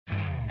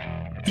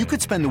You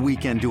could spend the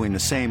weekend doing the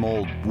same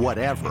old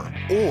whatever,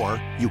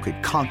 or you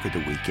could conquer the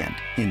weekend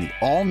in the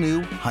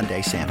all-new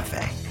Hyundai Santa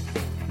Fe.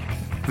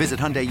 Visit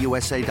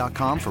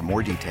HyundaiUSA.com for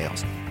more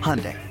details.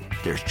 Hyundai,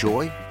 there's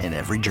joy in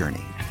every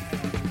journey.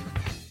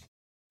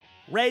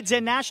 Reds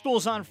and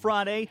Nationals on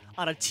Friday.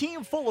 On a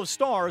team full of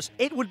stars,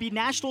 it would be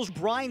Nationals'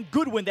 Brian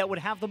Goodwin that would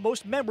have the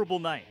most memorable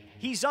night.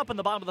 He's up in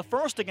the bottom of the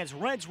first against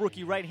Reds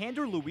rookie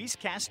right-hander Luis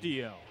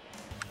Castillo.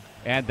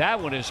 And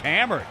that one is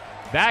hammered.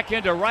 Back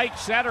into right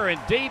center and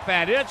deep,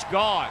 and it's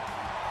gone.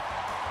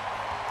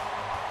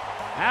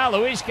 Now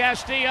Luis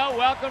Castillo,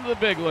 welcome to the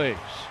big leagues.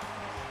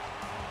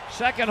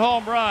 Second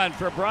home run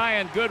for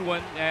Brian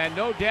Goodwin, and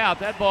no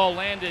doubt that ball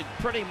landed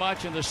pretty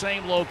much in the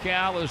same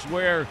locale as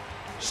where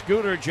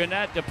Scooter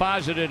Gennett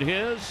deposited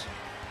his.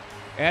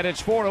 And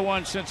it's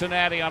 4-1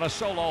 Cincinnati on a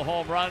solo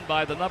home run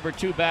by the number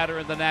 2 batter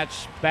in the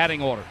Nats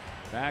batting order.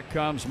 Back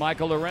comes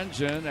Michael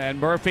Lorenzen, and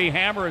Murphy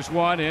hammers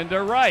one into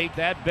right.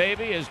 That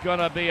baby is going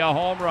to be a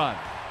home run.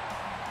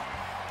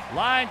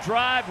 Line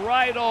drive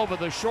right over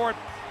the short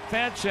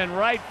fence in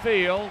right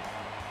field.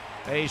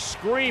 A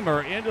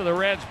screamer into the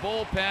Reds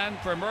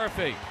bullpen for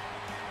Murphy.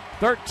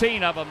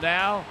 13 of them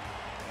now,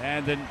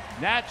 and the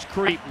Nats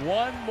creep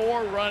one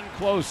more run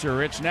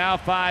closer. It's now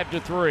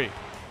 5-3. You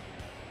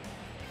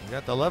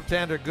got the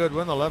left-hander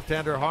Goodwin, the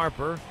left-hander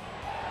Harper.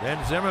 Then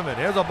Zimmerman.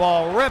 Here's a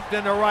ball ripped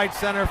into right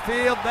center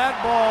field.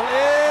 That ball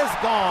is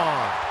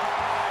gone.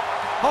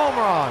 Home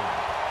run.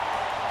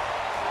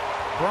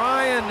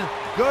 Brian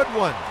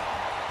Goodwin.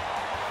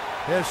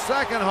 His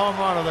second home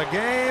run of the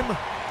game.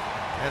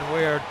 And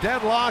we are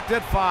deadlocked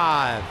at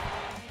 5.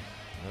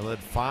 They led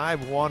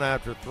 5-1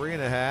 after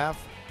 3.5.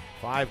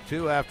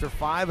 5-2 after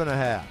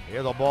 5.5.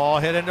 Here's the ball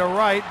hit into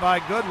right by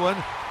Goodwin.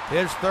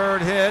 His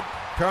third hit.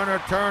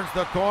 Turner turns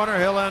the corner.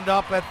 He'll end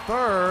up at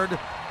third.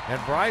 And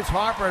Bryce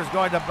Harper is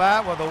going to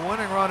bat with a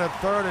winning run at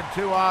third and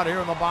 2 out here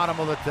in the bottom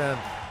of the 10th.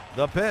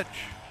 The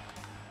pitch.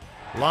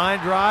 Line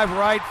drive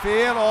right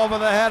field over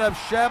the head of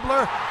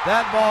Schebler.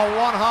 That ball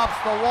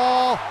one-hops the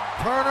wall.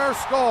 Turner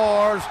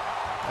scores.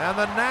 And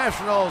the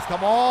Nationals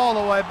come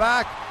all the way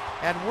back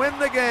and win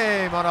the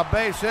game on a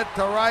base hit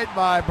to right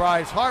by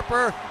Bryce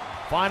Harper.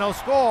 Final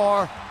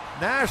score,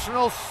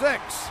 Nationals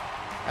 6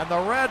 and the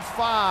Reds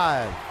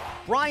 5.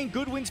 Brian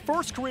Goodwin's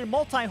first career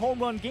multi-home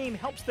run game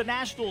helps the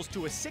Nationals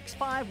to a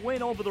 6-5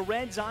 win over the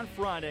Reds on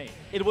Friday.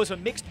 It was a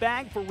mixed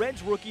bag for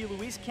Reds rookie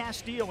Luis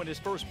Castillo in his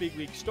first big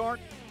league start.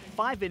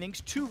 5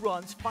 innings, 2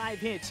 runs, 5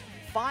 hits,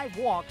 5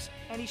 walks,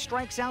 and he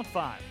strikes out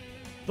 5.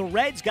 The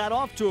Reds got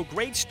off to a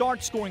great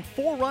start, scoring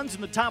 4 runs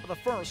in the top of the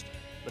first,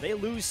 but they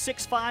lose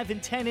 6-5 in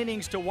 10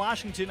 innings to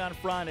Washington on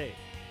Friday.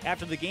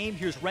 After the game,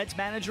 here's Reds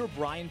manager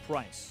Brian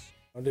Price.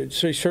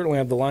 So you certainly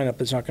have the lineup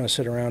that's not going to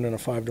sit around in a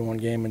 5-1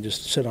 game and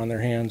just sit on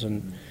their hands,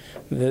 and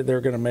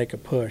they're going to make a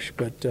push.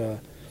 But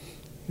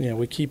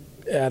we keep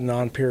adding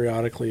on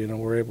periodically.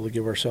 We're able to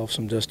give ourselves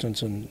some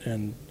distance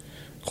and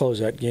close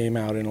that game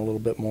out in a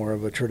little bit more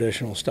of a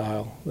traditional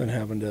style than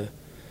having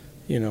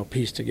to,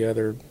 piece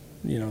together,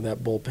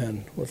 that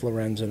bullpen with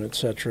Lorenzen, et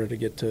cetera, to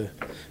get to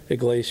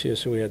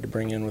Iglesias, who we had to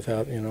bring in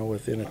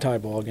within a tie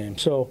ball game.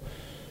 So,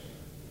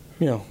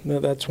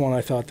 that's one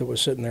I thought that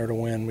was sitting there to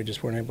win. We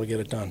just weren't able to get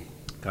it done.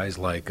 Guys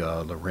like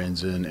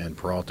Lorenzen and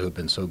Peralta have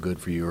been so good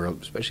for you,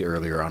 especially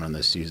earlier on in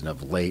this season.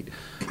 Of late,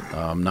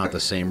 not the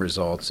same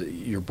results.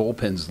 Your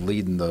bullpen's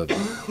leading the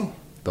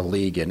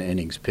league in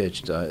innings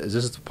pitched. Is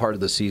this the part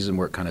of the season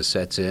where it kind of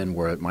sets in,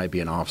 where it might be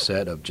an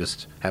offset of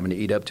just having to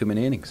eat up too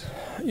many innings?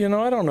 I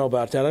don't know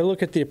about that. I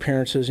look at the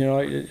appearances.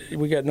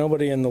 We got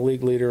nobody in the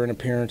league leader in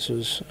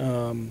appearances.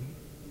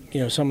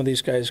 Some of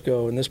these guys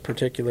go, in this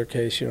particular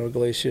case,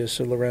 Iglesias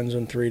or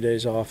Lorenzen 3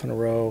 days off in a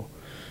row.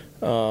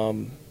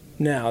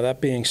 Now, that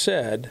being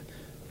said,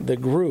 the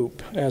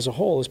group as a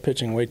whole is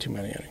pitching way too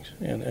many innings,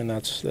 and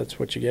that's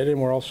what you get.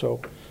 And we're also,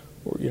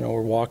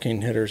 we're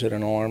walking hitters at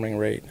an alarming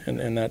rate,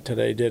 and that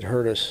today did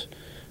hurt us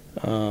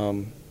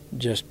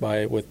just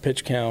with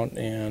pitch count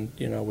and,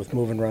 with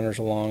moving runners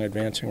along,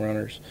 advancing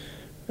runners.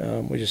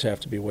 We just have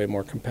to be way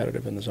more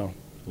competitive in the zone.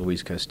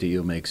 Luis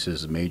Castillo makes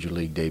his major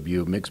league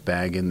debut. Mixed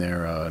bag in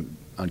there,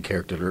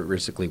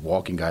 uncharacteristically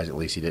walking guys. At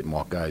least he didn't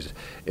walk guys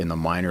in the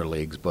minor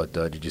leagues. But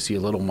did you see a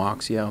little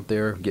moxie out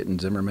there, getting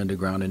Zimmerman to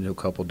ground into a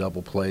couple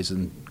double plays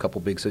and a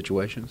couple big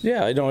situations?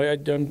 Yeah,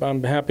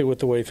 I'm happy with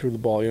the way through the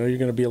ball. You're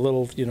going to be a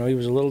little, he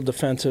was a little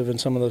defensive in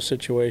some of those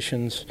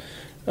situations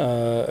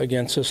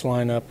against this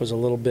lineup, was a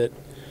little bit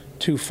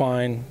too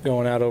fine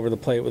going out over the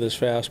plate with his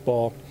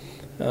fastball.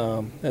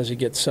 As he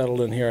gets settled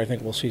in here, I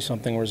think we'll see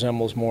something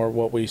resembles more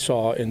what we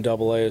saw in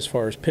AA as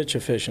far as pitch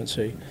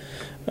efficiency,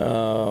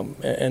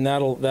 and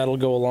that'll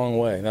go a long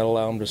way. That'll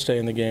allow him to stay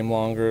in the game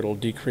longer. It'll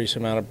decrease the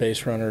amount of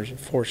base runners,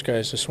 force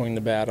guys to swing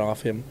the bat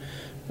off him,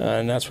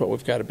 and that's what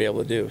we've got to be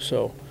able to do.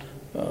 So,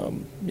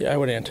 I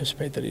would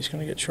anticipate that he's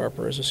going to get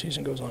sharper as the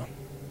season goes on.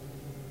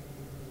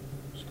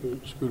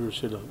 Scooter's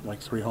hit like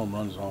 3 home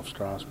runs off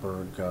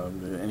Strasburg.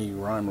 Any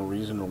rhyme or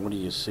reason, or what do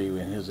you see in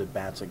his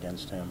at-bats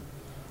against him?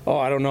 Oh,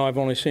 I don't know. I've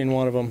only seen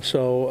one of them.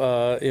 So,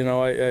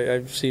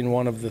 I've seen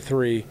one of the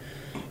three.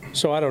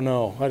 So I don't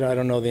know. I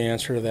don't know the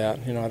answer to that.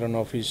 I don't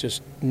know if he's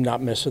just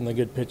not missing the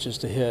good pitches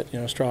to hit.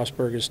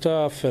 Strasburg is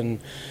tough, and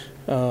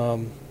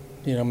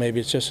maybe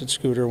it's just at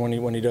Scooter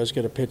when he does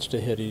get a pitch to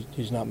hit,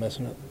 he's not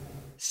missing it.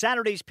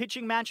 Saturday's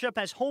pitching matchup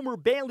has Homer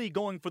Bailey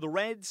going for the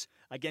Reds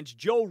against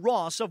Joe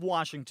Ross of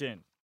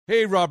Washington.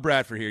 Hey, Rob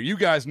Bradford here. You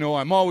guys know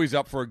I'm always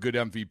up for a good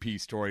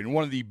MVP story, and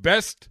one of the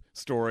best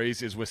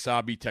stories is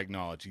Wasabi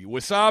Technology.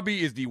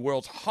 Wasabi is the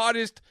world's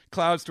hottest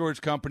cloud storage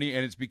company,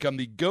 and it's become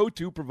the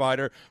go-to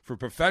provider for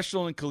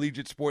professional and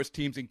collegiate sports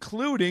teams,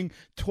 including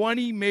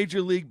 20 Major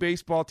League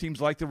Baseball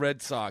teams like the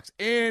Red Sox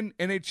and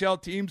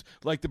NHL teams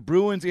like the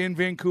Bruins and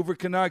Vancouver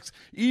Canucks.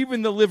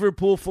 Even the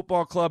Liverpool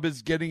Football Club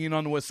is getting in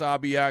on the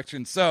Wasabi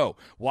action. So,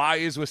 why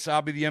is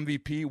Wasabi the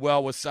MVP?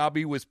 Well,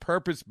 Wasabi was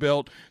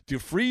purpose-built to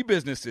free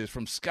businesses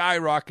from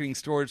skyrocketing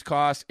storage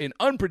costs and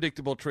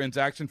unpredictable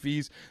transaction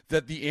fees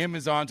that the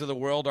Amazons of the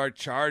world are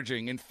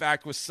charging. In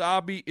fact,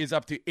 Wasabi is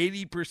up to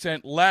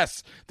 80%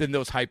 less than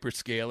those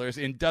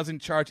hyperscalers and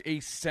doesn't charge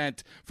a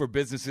cent for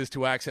businesses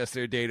to access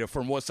their data.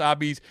 From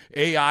Wasabi's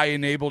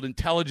AI-enabled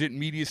intelligent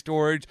media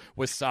storage,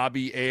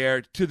 Wasabi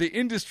Air, to the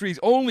industry's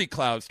only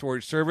cloud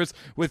storage service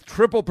with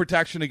triple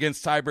protection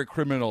against cyber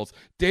criminals,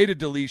 data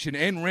deletion,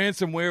 and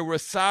ransomware,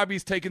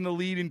 Wasabi's taken the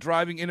lead in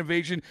driving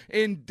innovation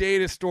in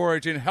data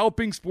storage and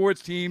helping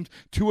sports teams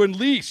to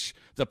unleash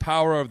the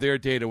power of their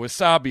data.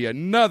 Wasabi,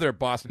 another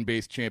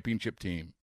Boston-based championship team.